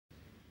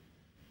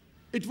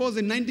It was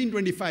in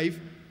 1925,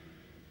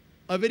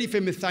 a very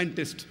famous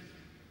scientist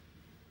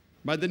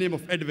by the name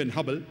of Edwin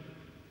Hubble,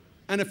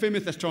 and a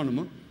famous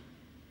astronomer.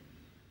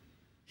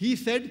 He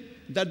said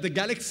that the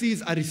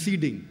galaxies are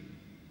receding.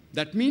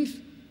 That means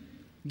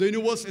the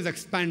universe is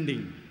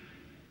expanding.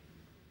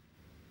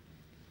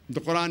 The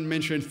Quran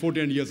mentioned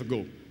 1400 years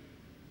ago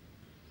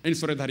in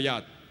Surah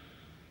Dhariyat,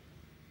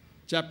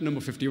 chapter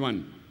number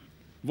 51,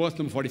 verse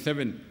number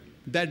 47,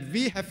 that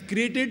we have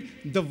created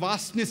the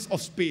vastness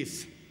of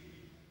space.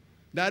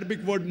 The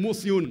Arabic word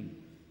musyun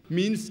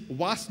means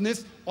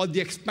vastness or the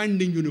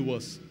expanding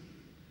universe.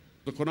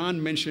 The Quran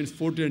mentions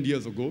 1400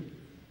 years ago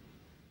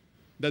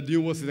that the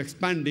universe is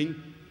expanding,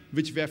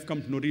 which we have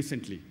come to know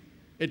recently,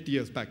 80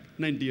 years back,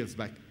 90 years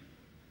back.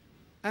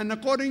 And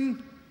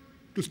according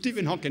to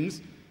Stephen Hawking,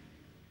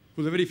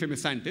 who's a very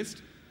famous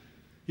scientist,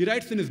 he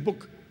writes in his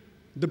book,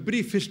 The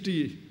Brief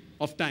History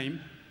of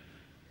Time,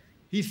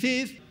 he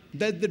says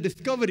that the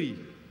discovery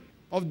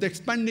of the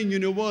expanding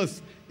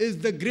universe is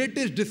the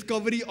greatest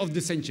discovery of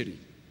the century,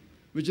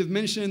 which is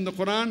mentioned in the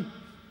Quran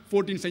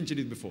 14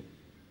 centuries before.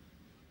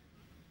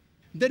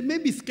 There may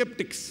be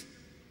skeptics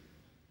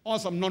or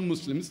some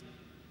non-Muslims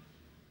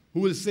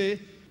who will say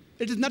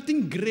it is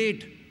nothing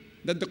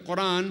great that the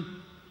Quran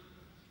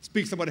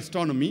speaks about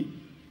astronomy,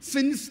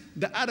 since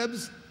the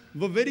Arabs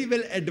were very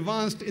well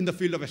advanced in the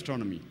field of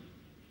astronomy.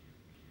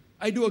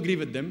 I do agree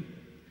with them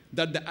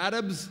that the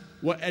Arabs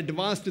were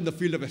advanced in the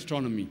field of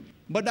astronomy.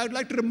 But I'd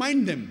like to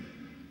remind them,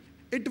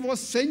 it was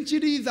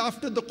centuries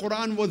after the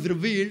Quran was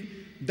revealed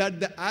that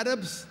the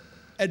Arabs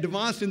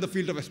advanced in the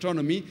field of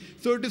astronomy.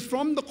 So it is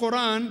from the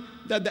Quran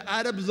that the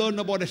Arabs learned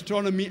about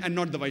astronomy and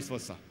not the vice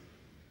versa.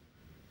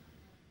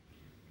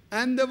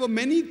 And there were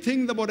many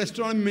things about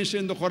astronomy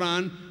mentioned in the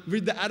Quran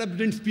which the Arabs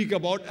didn't speak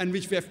about and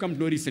which we have come to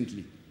know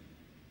recently.